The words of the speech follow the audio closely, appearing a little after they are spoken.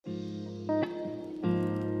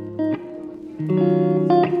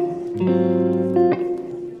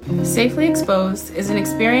Safely Exposed is an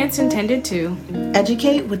experience intended to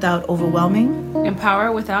educate without overwhelming,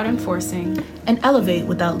 empower without enforcing, and elevate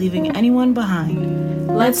without leaving anyone behind.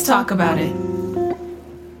 Let's talk about it.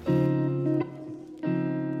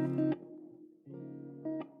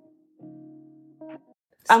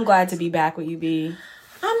 I'm glad to be back with you, B.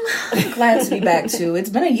 I'm glad to be back too. It's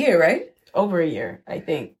been a year, right? Over a year, I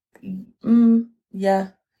think. Yeah.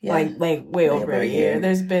 Like way over a year.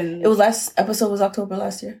 It was last episode was October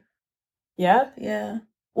last year. Yeah? Yeah.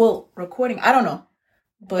 Well, recording, I don't know.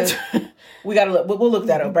 But we'll look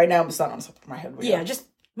that up. Right now, it's not on top of my head. Yeah, just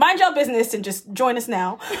mind your business and just join us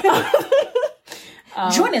now.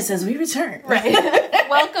 Join us as we return. Right.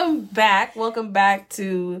 Welcome back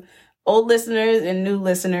to old listeners and new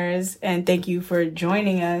listeners. And thank you for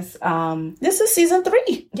joining us. This is season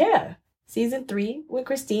 3. Yeah. Season 3 with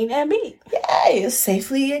Christine and me. Yay,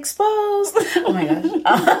 Safely Exposed. Oh my gosh.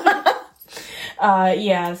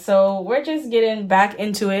 Yeah, so we're just getting back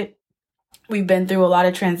into it. We've been through a lot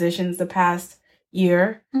of transitions the past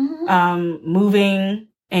year, moving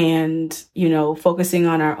and, focusing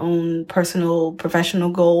on our own personal,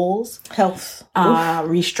 professional goals. Health.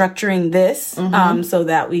 Restructuring this so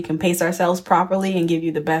that we can pace ourselves properly and give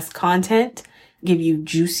you the best content, give you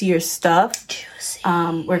juicier stuff.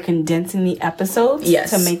 We're condensing the episodes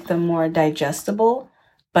to make them more digestible.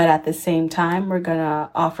 But at the same time, we're going to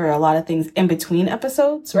offer a lot of things in between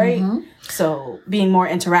episodes, right? So being more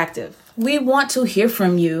interactive. We want to hear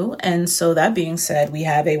from you. And so that being said, we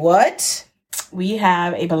have a what? We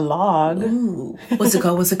have a blog. Ooh. What's it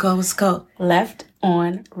called? Left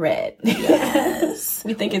on Red. Yes.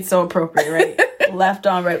 We think it's so appropriate, right? Left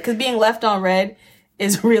on Red. Because being left on red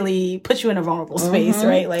is really puts you in a vulnerable space,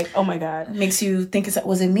 right? Like, oh my God. Makes you think,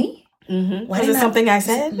 was it me? Was it something I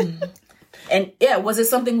said? And yeah, was it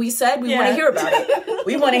something we said? We want to hear about it.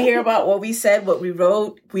 We want to hear about what we said, what we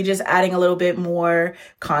wrote. We just adding a little bit more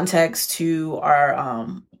context to our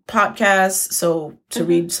podcast. So to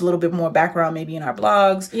read just a little bit more background, maybe in our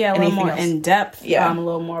blogs. Yeah, a little more in depth. Yeah. A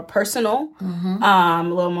little more personal. A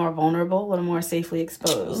little more vulnerable. A little more safely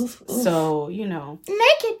exposed. Oof. So,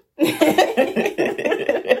 naked. We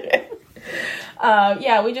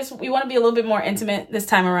want to be a little bit more intimate this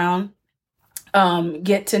time around.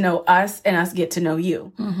 Get to know us and us get to know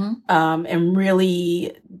you. And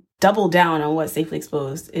really double down on what Safely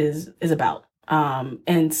Exposed is about.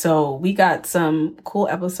 And so we got some cool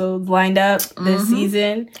episodes lined up this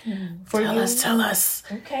season for you. Tell us.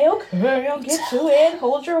 Okay, I'll get to it.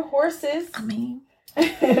 Hold your horses. I mean,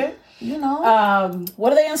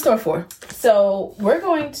 what are they in store for? So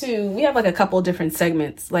we have like a couple different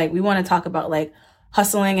segments. Like we want to talk about like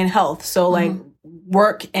hustling and health. So like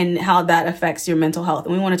work and how that affects your mental health.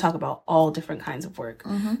 And we want to talk about all different kinds of work.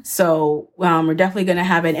 So we're definitely going to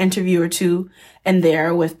have an interview or two in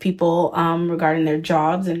there with people regarding their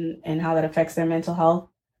jobs and how that affects their mental health.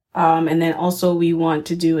 And then also we want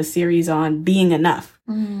to do a series on being enough,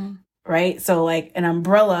 right? So like an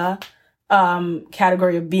umbrella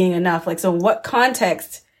category of being enough. Like, so what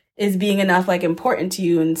context is being enough like important to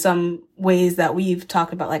you in some ways that we've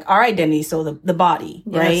talked about, like our identity. So the body,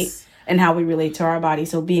 right? And how we relate to our body.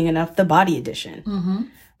 So being enough, the body edition.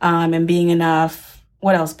 And being enough,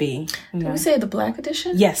 what else be? Did we say the Black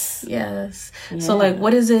edition? Yes. Yeah. So like,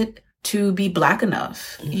 what is it to be Black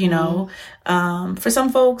enough? For some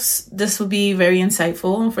folks, this will be very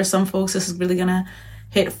insightful. And for some folks, this is really going to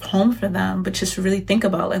hit home for them. But just really think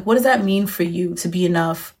about, like, what does that mean for you to be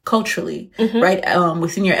enough culturally, right?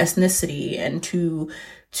 Within your ethnicity, and to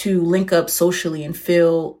link up socially and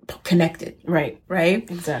feel connected. Right.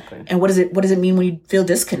 Exactly. And what does it mean when you feel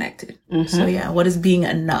disconnected? So yeah, what does being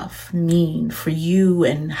enough mean for you,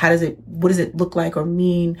 and what does it look like or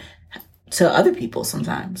mean to other people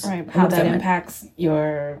sometimes? Right. How that impacts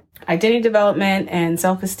your identity development and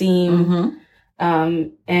self-esteem,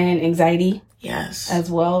 and anxiety. Yes.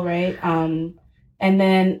 As well, right? And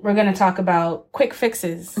then we're going to talk about quick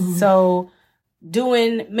fixes. So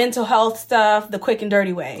doing mental health stuff the quick and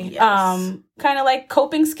dirty way. Kind of like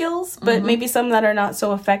coping skills, but maybe some that are not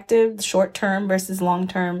so effective, short term versus long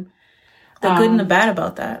term. The good and the bad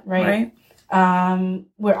about that, right?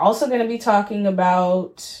 We're also going to be talking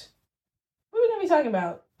about, what are we going to be talking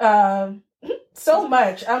about? So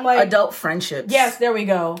much. I'm like, adult friendships. Yes, there we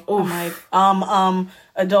go. Oof. I'm like,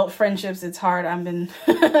 adult friendships. It's hard. I've been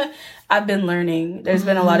learning. There's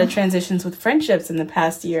been a lot of transitions with friendships in the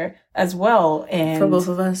past year as well. And for both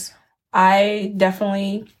of us, I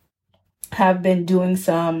definitely have been doing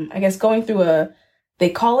some, I guess, going through they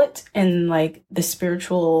call it in like the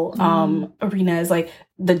spiritual arena is like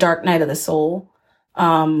the dark night of the soul.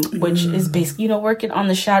 which is basically, working on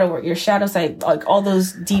the shadow work, your shadow side, like all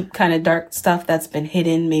those deep kind of dark stuff that's been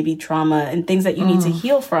hidden, maybe trauma and things that you need to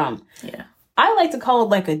heal from. Yeah. I like to call it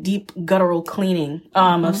like a deep guttural cleaning,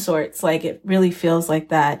 of sorts. Like it really feels like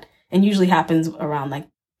that, and usually happens around like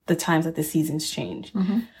the times that the seasons change.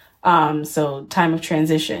 So time of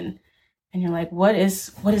transition. And you're like, what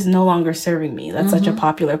is no longer serving me? That's such a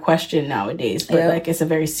popular question nowadays, but like it's a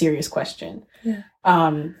very serious question. Yeah.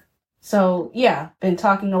 So yeah, been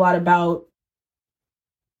talking a lot about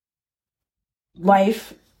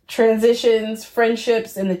life transitions,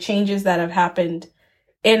 friendships, and the changes that have happened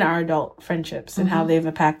in our adult friendships and how they've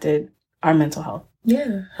impacted our mental health.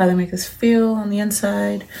 Yeah. How they make us feel on the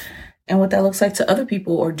inside and what that looks like to other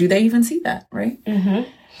people, or do they even see that, right?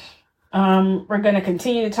 We're going to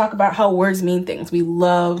continue to talk about how words mean things. We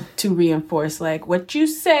love to reinforce, like, what you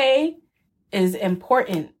say is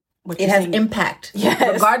important. It has impact. Yes.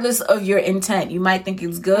 Regardless of your intent. You might think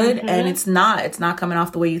it's good and it's not. It's not coming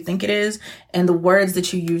off the way you think it is. And the words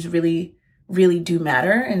that you use really, really do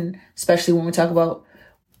matter. And especially when we talk about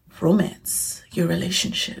romance, your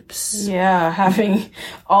relationships. Yeah, having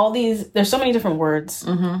all these, there's so many different words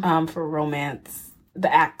for romance,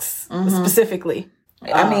 the acts specifically.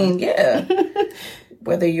 I mean, yeah.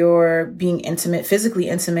 Whether you're being intimate, physically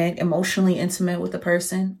intimate, emotionally intimate with a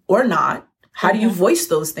person or not, how do you voice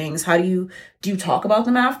those things? How do you talk about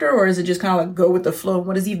them after? Or is it just kind of like go with the flow?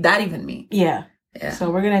 What does that even mean? Yeah. So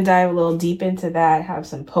we're going to dive a little deep into that, have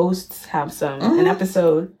some posts, have an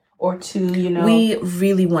episode or two, We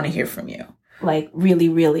really want to hear from you. Like really,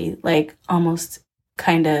 really, like almost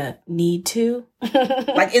kind of need to.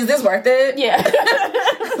 Like, is this worth it? Yeah.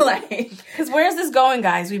 Like, because where's this going,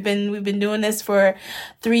 guys? We've been doing this for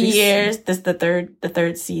 3 years. This is the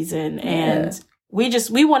third season, and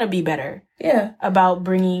we want to be better. Yeah, about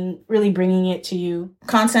bringing it to you,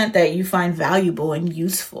 content that you find valuable and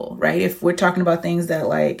useful. Right? If we're talking about things that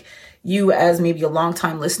like you as maybe a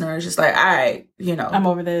longtime listener is just like, all right, I'm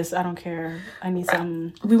over this. I don't care. I need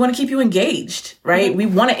some. We want to keep you engaged, right? We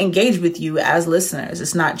want to engage with you as listeners.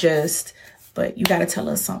 It's not just. But you got to tell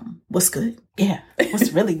us something. What's good? Yeah.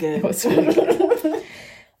 What's really good? What's really good?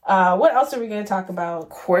 What else are we going to talk about?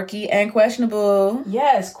 Quirky and questionable.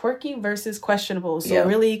 Yes. Quirky versus questionable. So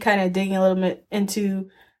really kind of digging a little bit into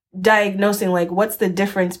diagnosing, like, what's the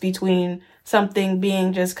difference between something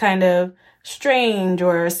being just kind of strange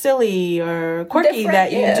or silly or quirky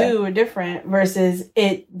that you do or different versus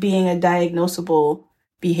it being a diagnosable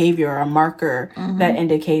behavior or a marker that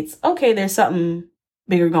indicates, okay, there's something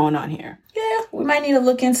bigger going on here. Yeah, we might need to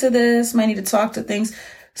look into this, might need to talk to things,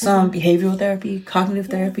 some behavioral therapy, cognitive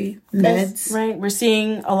therapy, meds. Right. We're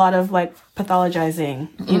seeing a lot of like pathologizing,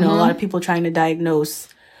 a lot of people trying to diagnose,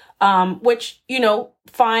 which,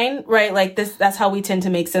 fine, right? Like that's how we tend to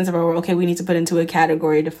make sense of our, okay, we need to put into a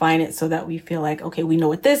category, define it so that we feel like, okay, we know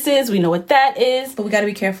what this is, we know what that is. But we got to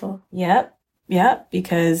be careful. Yep.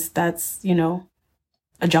 Because that's,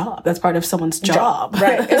 a job. That's part of someone's job.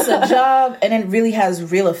 Right. It's a job and it really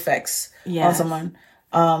has real effects on someone.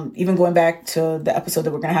 Even going back to the episode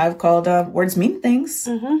that we're going to have called Words Mean Things.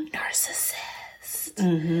 Narcissist.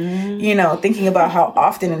 Thinking about how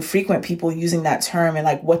often and frequent people using that term and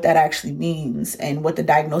like what that actually means and what the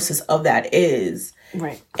diagnosis of that is.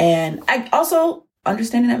 Right. And I also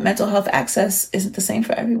understanding that mental health access isn't the same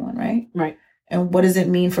for everyone, right? Right. And what does it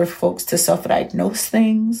mean for folks to self-diagnose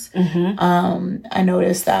things? I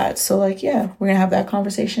noticed that. So like, we're going to have that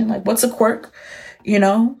conversation. Like, what's a quirk?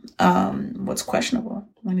 What's questionable?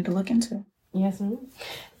 We need to look into. Yes.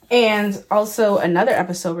 And also another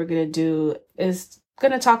episode we're going to do is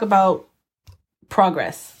going to talk about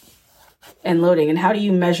progress and loading and how do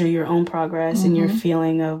you measure your own progress and your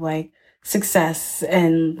feeling of like success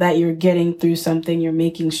and that you're getting through something, you're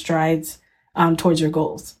making strides towards your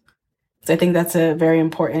goals. So I think that's a very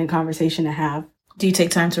important conversation to have. Do you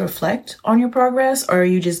take time to reflect on your progress, or are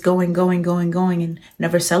you just going and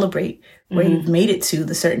never celebrate where you've made it to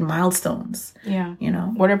the certain milestones? Yeah.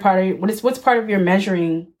 What's part of your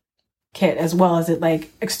measuring kit as well? Is it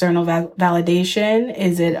like external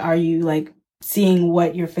validation? Are you like seeing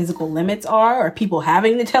what your physical limits are? Are people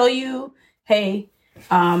having to tell you, hey,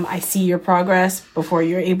 I see your progress before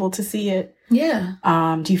you're able to see it? Yeah.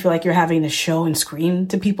 Do you feel like you're having to show and scream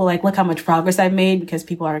to people like, look how much progress I've made because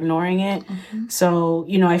people are ignoring it? So,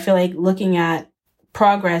 I feel like looking at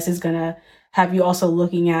progress is going to have you also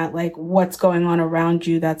looking at like what's going on around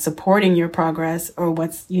you that's supporting your progress or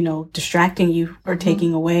what's, distracting you or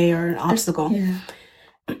taking away or an obstacle.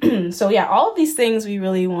 So all of these things we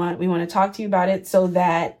want to talk to you about it so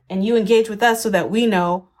that, and you engage with us so that we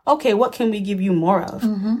know, okay, what can we give you more of?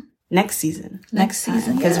 Next season.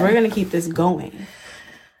 Because we're going to keep this going.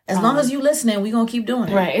 As long as you listening, we're going to keep doing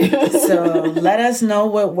it. Right. So let us know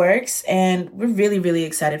what works. And we're really, really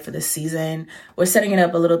excited for this season. We're setting it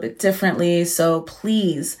up a little bit differently. So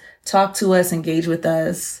please talk to us, engage with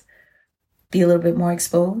us, be a little bit more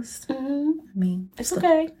exposed. Mm-hmm. I mean, it's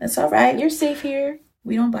okay. It's all right. You're safe here.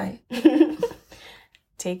 We don't bite.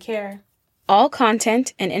 Take care. All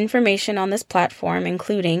content and information on this platform,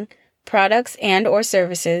 including products and or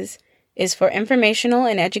services, is for informational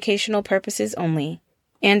and educational purposes only,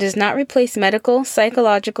 and does not replace medical,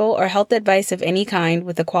 psychological, or health advice of any kind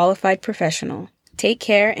with a qualified professional. Take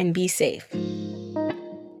care and be safe.